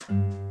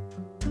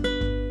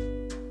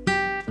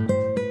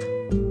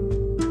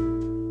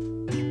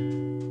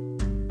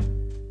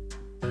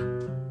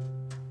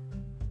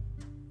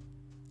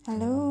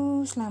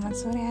selamat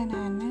sore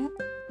anak-anak.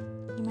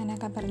 Gimana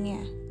kabarnya?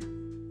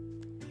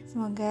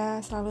 Semoga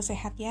selalu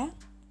sehat ya.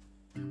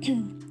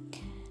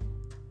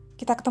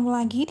 Kita ketemu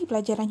lagi di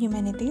pelajaran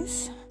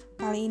Humanities.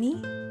 Kali ini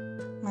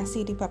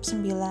masih di bab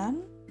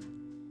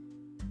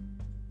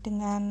 9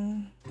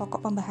 dengan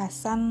pokok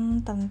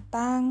pembahasan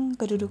tentang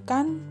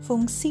kedudukan,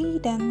 fungsi,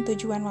 dan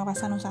tujuan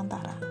wawasan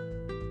Nusantara.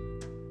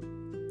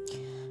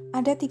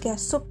 Ada 3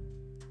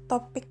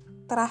 subtopik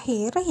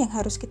terakhir yang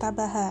harus kita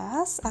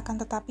bahas,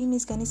 akan tetapi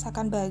Miss Ganis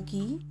akan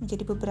bagi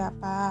menjadi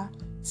beberapa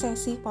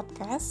sesi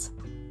podcast.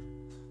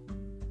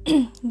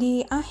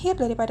 Di akhir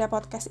daripada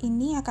podcast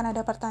ini akan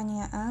ada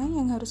pertanyaan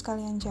yang harus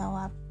kalian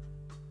jawab.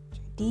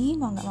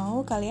 Jadi mau gak mau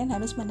kalian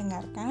harus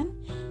mendengarkan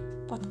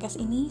podcast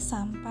ini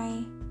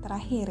sampai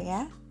terakhir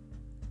ya.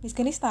 Miss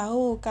Ganis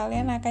tahu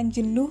kalian akan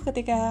jenuh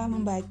ketika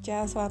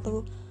membaca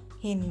suatu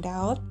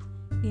handout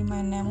di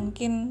mana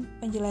mungkin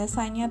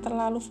penjelasannya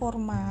terlalu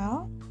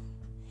formal.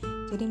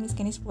 Jadi Miss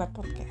Ganis buat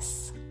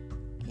podcast.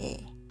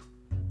 Oke,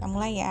 kita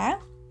mulai ya.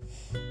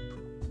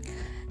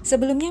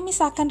 Sebelumnya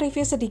Miss akan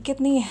review sedikit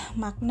nih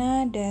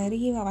makna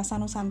dari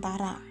wawasan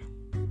Nusantara.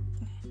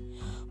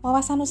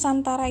 Wawasan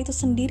Nusantara itu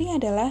sendiri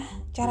adalah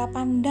cara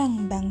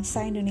pandang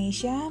bangsa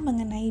Indonesia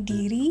mengenai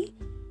diri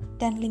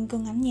dan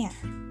lingkungannya.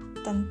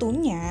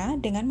 Tentunya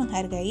dengan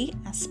menghargai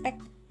aspek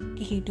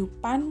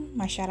kehidupan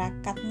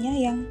masyarakatnya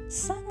yang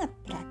sangat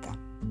beragam.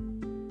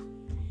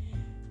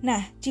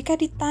 Nah, jika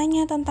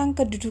ditanya tentang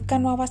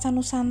kedudukan wawasan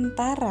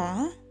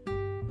Nusantara,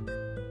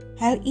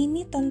 hal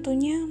ini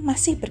tentunya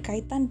masih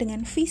berkaitan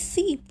dengan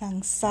visi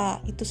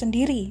bangsa itu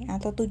sendiri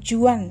atau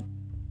tujuan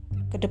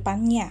ke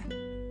depannya.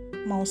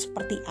 Mau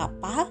seperti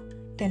apa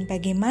dan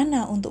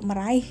bagaimana untuk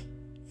meraih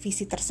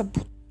visi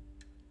tersebut.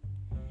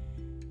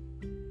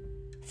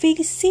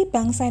 Visi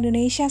bangsa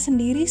Indonesia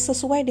sendiri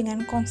sesuai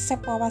dengan konsep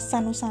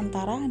wawasan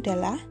Nusantara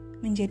adalah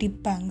menjadi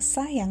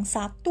bangsa yang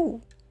satu,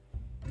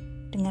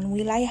 dengan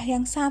wilayah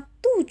yang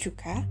satu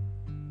juga,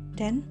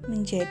 dan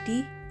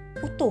menjadi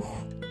utuh,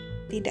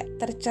 tidak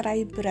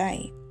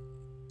tercerai-berai.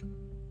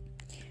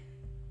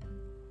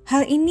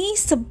 Hal ini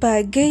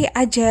sebagai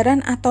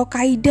ajaran atau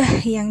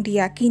kaidah yang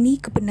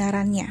diyakini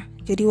kebenarannya.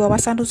 Jadi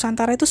wawasan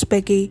Nusantara itu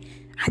sebagai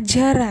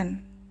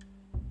ajaran,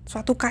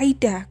 suatu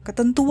kaidah,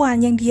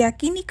 ketentuan yang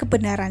diyakini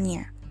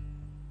kebenarannya.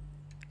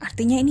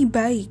 Artinya ini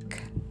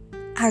baik,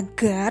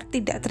 agar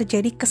tidak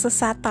terjadi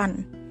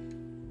kesesatan,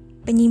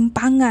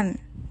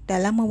 penyimpangan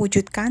dalam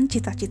mewujudkan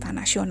cita-cita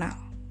nasional.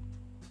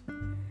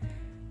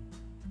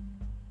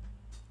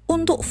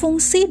 Untuk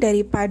fungsi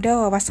daripada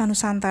wawasan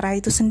Nusantara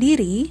itu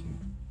sendiri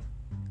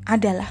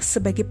adalah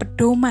sebagai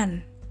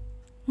pedoman,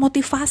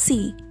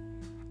 motivasi,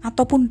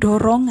 ataupun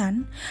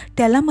dorongan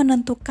dalam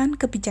menentukan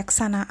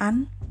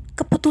kebijaksanaan,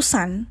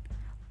 keputusan,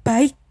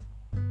 baik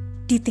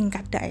di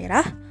tingkat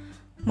daerah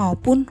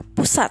maupun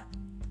pusat,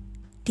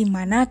 di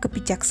mana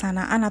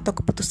kebijaksanaan atau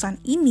keputusan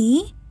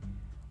ini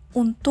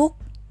untuk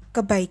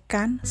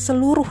kebaikan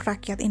seluruh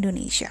rakyat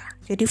Indonesia.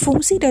 Jadi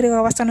fungsi dari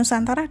wawasan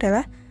Nusantara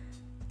adalah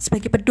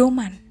sebagai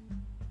pedoman,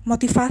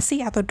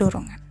 motivasi atau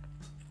dorongan.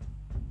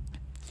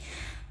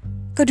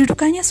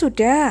 Kedudukannya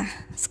sudah,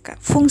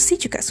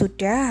 fungsi juga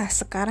sudah.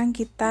 Sekarang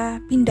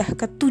kita pindah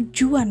ke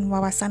tujuan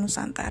wawasan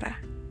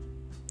Nusantara.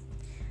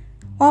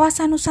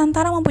 Wawasan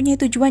Nusantara mempunyai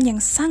tujuan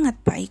yang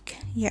sangat baik,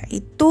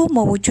 yaitu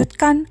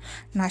mewujudkan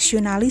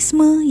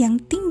nasionalisme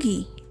yang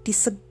tinggi di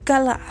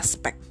segala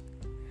aspek,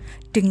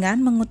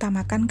 dengan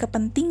mengutamakan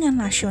kepentingan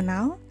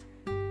nasional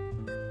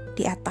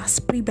di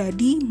atas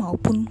pribadi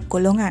maupun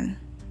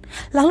golongan.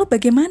 Lalu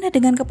bagaimana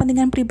dengan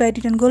kepentingan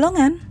pribadi dan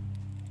golongan?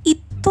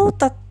 Itu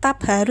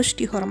tetap harus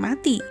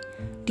dihormati,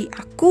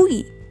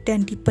 diakui,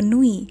 dan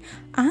dipenuhi,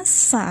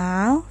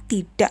 asal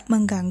tidak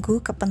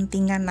mengganggu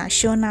kepentingan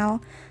nasional,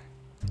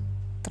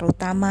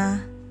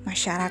 terutama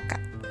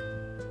masyarakat.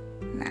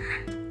 Nah,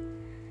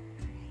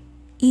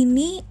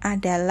 ini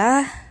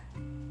adalah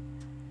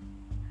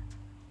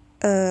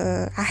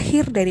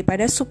akhir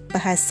daripada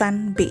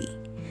subbahasan B.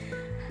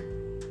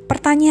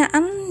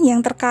 Pertanyaan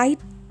yang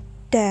terkait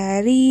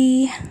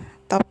dari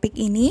topik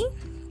ini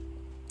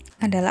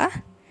adalah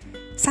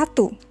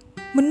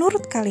 1.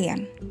 Menurut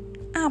kalian,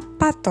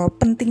 apa toh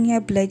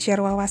pentingnya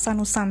belajar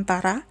wawasan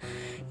Nusantara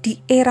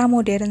di era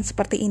modern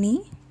seperti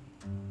ini?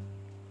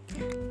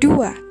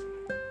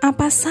 2.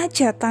 Apa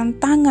saja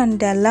tantangan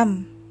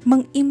dalam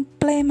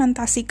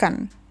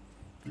mengimplementasikan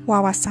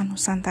wawasan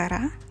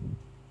Nusantara?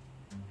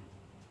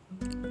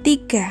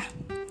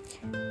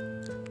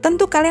 3.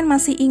 Tentu kalian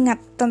masih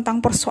ingat tentang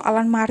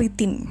persoalan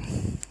maritim,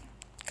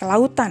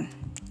 kelautan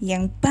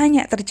yang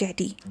banyak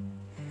terjadi,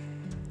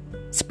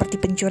 seperti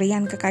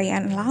pencurian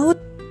kekayaan laut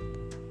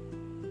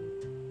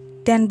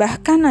dan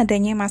bahkan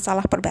adanya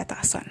masalah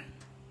perbatasan.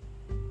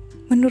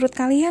 Menurut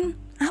kalian,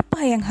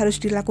 apa yang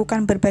harus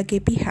dilakukan berbagai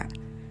pihak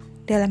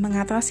dalam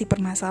mengatasi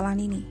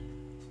permasalahan ini?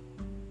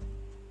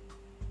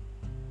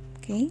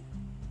 Oke,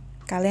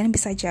 kalian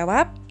bisa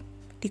jawab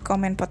di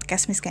komen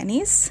podcast Miss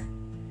Ganis.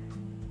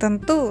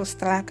 Tentu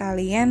setelah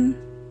kalian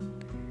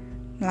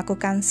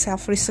melakukan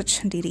self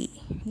research sendiri,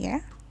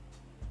 ya.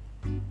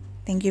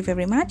 Thank you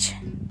very much.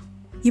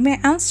 You may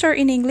answer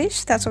in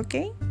English, that's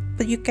okay,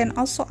 but you can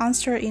also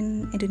answer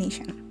in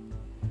Indonesian.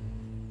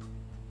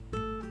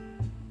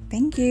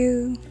 Thank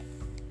you.